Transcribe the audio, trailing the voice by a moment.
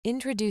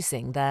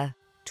Introducing the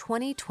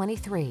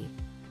 2023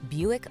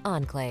 Buick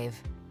Enclave.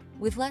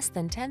 With less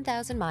than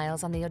 10,000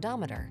 miles on the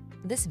odometer,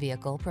 this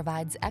vehicle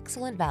provides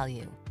excellent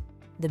value.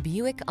 The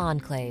Buick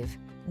Enclave,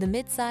 the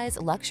midsize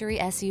luxury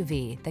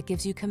SUV that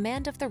gives you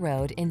command of the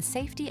road in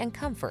safety and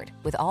comfort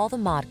with all the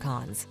mod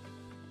cons.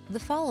 The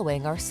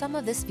following are some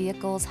of this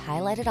vehicle's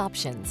highlighted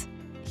options: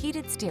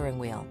 heated steering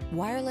wheel,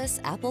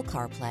 wireless Apple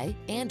CarPlay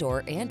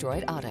and/or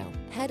Android Auto,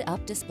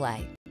 head-up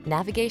display,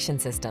 navigation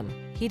system,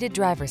 heated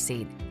driver's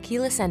seat,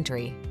 keyless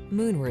entry,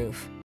 moonroof,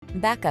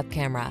 backup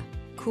camera,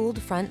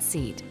 cooled front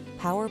seat,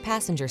 power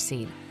passenger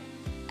seat.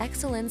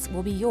 Excellence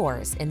will be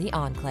yours in the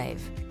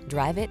Enclave.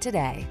 Drive it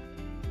today.